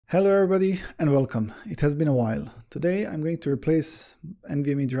Hello everybody and welcome. It has been a while. Today I'm going to replace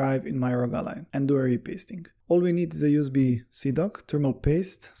NVMe drive in my ROG Ally and do a repasting. All we need is a USB-C dock, thermal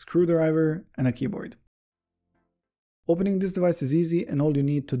paste, screwdriver and a keyboard. Opening this device is easy and all you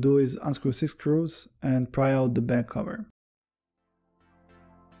need to do is unscrew 6 screws and pry out the back cover.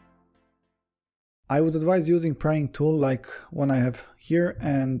 I would advise using prying tool like one I have here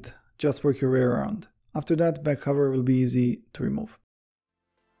and just work your way around. After that, back cover will be easy to remove.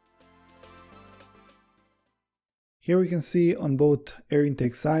 Here we can see on both air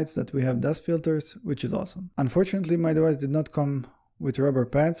intake sides that we have dust filters, which is awesome. Unfortunately, my device did not come with rubber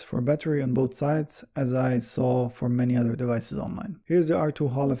pads for battery on both sides, as I saw for many other devices online. Here's the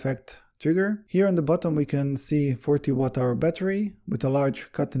R2 Hall effect trigger. Here on the bottom we can see 40 Wh battery with a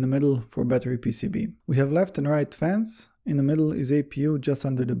large cut in the middle for battery PCB. We have left and right fans. In the middle is APU just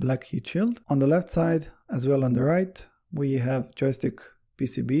under the black heat shield. On the left side, as well on the right, we have joystick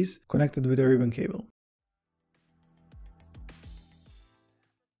PCBs connected with a ribbon cable.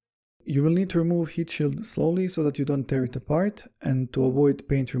 You will need to remove heat shield slowly so that you don't tear it apart and to avoid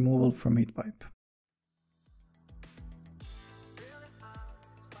paint removal from heat pipe.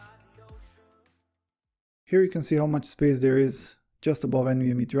 Here you can see how much space there is just above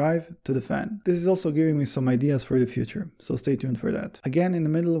NVMe drive to the fan. This is also giving me some ideas for the future, so stay tuned for that. Again, in the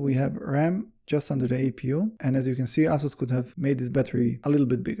middle we have RAM just under the APU, and as you can see, ASUS could have made this battery a little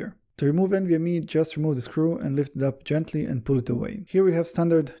bit bigger. To remove NVMe, just remove the screw and lift it up gently and pull it away. Here we have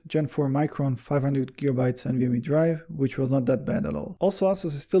standard Gen 4 Micron 500GB NVMe drive, which was not that bad at all. Also, ASUS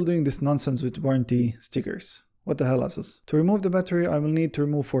is still doing this nonsense with warranty stickers. What the hell, ASUS? To remove the battery, I will need to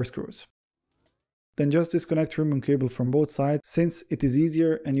remove 4 screws. Then just disconnect ribbon cable from both sides, since it is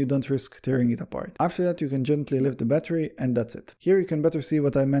easier and you don't risk tearing it apart. After that, you can gently lift the battery and that's it. Here you can better see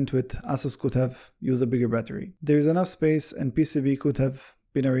what I meant with ASUS could have used a bigger battery. There is enough space and PCB could have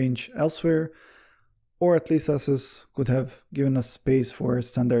been arranged elsewhere, or at least ASUS could have given us space for a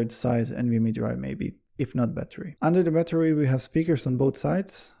standard size NVMe drive maybe, if not battery. Under the battery we have speakers on both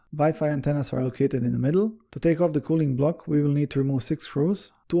sides. Wi-Fi antennas are located in the middle. To take off the cooling block we will need to remove 6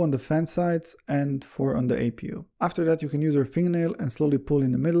 screws, 2 on the fan sides and 4 on the APU. After that you can use your fingernail and slowly pull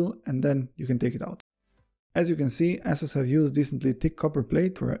in the middle and then you can take it out. As you can see, ASUS have used decently thick copper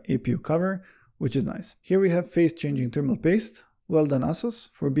plate for an APU cover, which is nice. Here we have phase changing thermal paste. Well done ASUS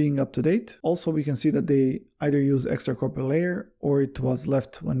for being up to date. Also we can see that they either use extra copper layer or it was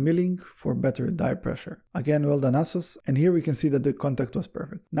left when milling for better die pressure. Again, well done ASUS, and here we can see that the contact was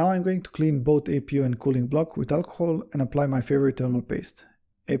perfect. Now I'm going to clean both APU and cooling block with alcohol and apply my favorite thermal paste,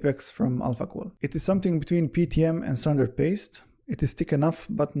 Apex from AlphaCool. It is something between PTM and standard paste. It is thick enough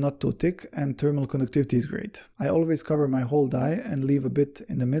but not too thick and thermal conductivity is great. I always cover my whole die and leave a bit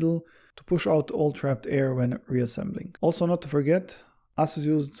in the middle to push out all trapped air when reassembling. Also, not to forget, ASUS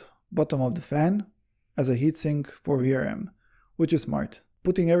used bottom of the fan as a heatsink for VRM, which is smart.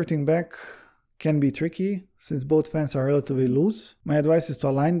 Putting everything back can be tricky since both fans are relatively loose. My advice is to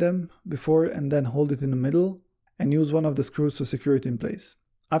align them before and then hold it in the middle and use one of the screws to secure it in place.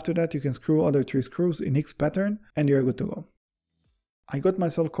 After that you can screw other 3 screws in X pattern and you're good to go. I got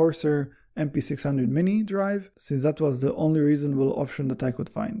myself Corsair MP600 mini drive, since that was the only reasonable option that I could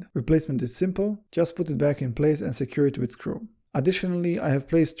find. Replacement is simple, just put it back in place and secure it with screw. Additionally, I have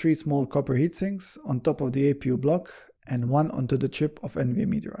placed 3 small copper heatsinks on top of the APU block and 1 onto the chip of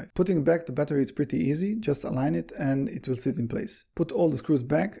NVMe drive. Putting back the battery is pretty easy, just align it and it will sit in place. Put all the screws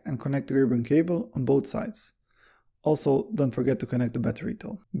back and connect the ribbon cable on both sides. Also, don't forget to connect the battery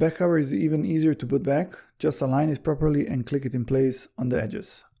though. Back cover is even easier to put back, just align it properly and click it in place on the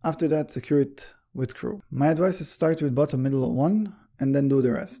edges. After that, secure it with screw. My advice is to start with bottom middle one and then do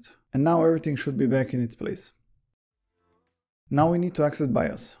the rest. And now everything should be back in its place. Now we need to access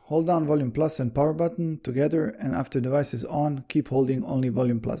BIOS. Hold down volume plus and power button together, and after device is on, keep holding only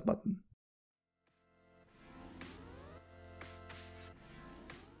volume plus button.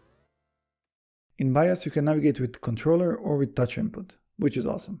 In BIOS you can navigate with controller or with touch input, which is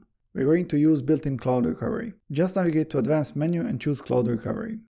awesome. We're going to use built-in cloud recovery. Just navigate to advanced menu and choose cloud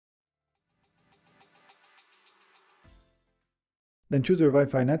recovery. Then choose your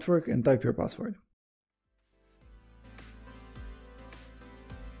Wi-Fi network and type your password.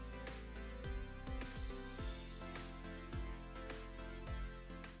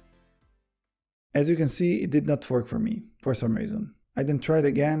 As you can see, it did not work for me, for some reason. I then tried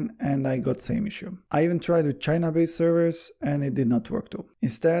again and I got same issue. I even tried with China-based servers and it did not work too.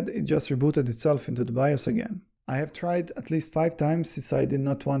 Instead, it just rebooted itself into the BIOS again. I have tried at least 5 times since I did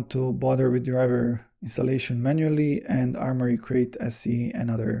not want to bother with driver installation manually and Armory Crate SC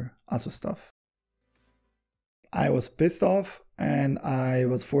and other ASUS stuff. I was pissed off and I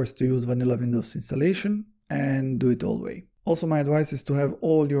was forced to use vanilla Windows installation and do it all the way. Also, my advice is to have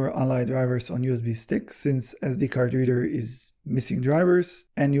all your Ally drivers on USB stick, since SD card reader is missing drivers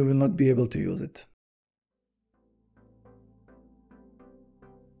and you will not be able to use it.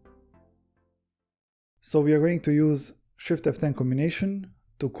 So we are going to use Shift F10 combination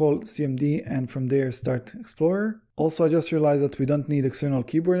to call CMD and from there start Explorer. Also, I just realized that we don't need external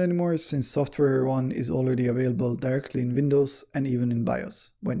keyboard anymore, since software one is already available directly in Windows and even in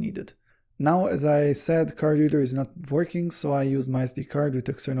BIOS when needed. Now, as I said, card reader is not working, so I use my SD card with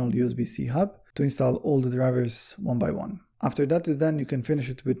external USB-C hub to install all the drivers one by one. After that is done, you can finish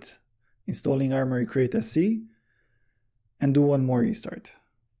it with installing Armoury Crate SC and do one more restart.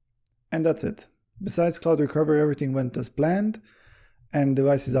 And that's it. Besides cloud recovery, everything went as planned and the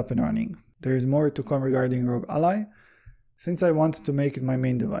device is up and running. There is more to come regarding ROG Ally, since I want to make it my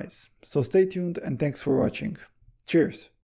main device. So stay tuned and thanks for watching. Cheers!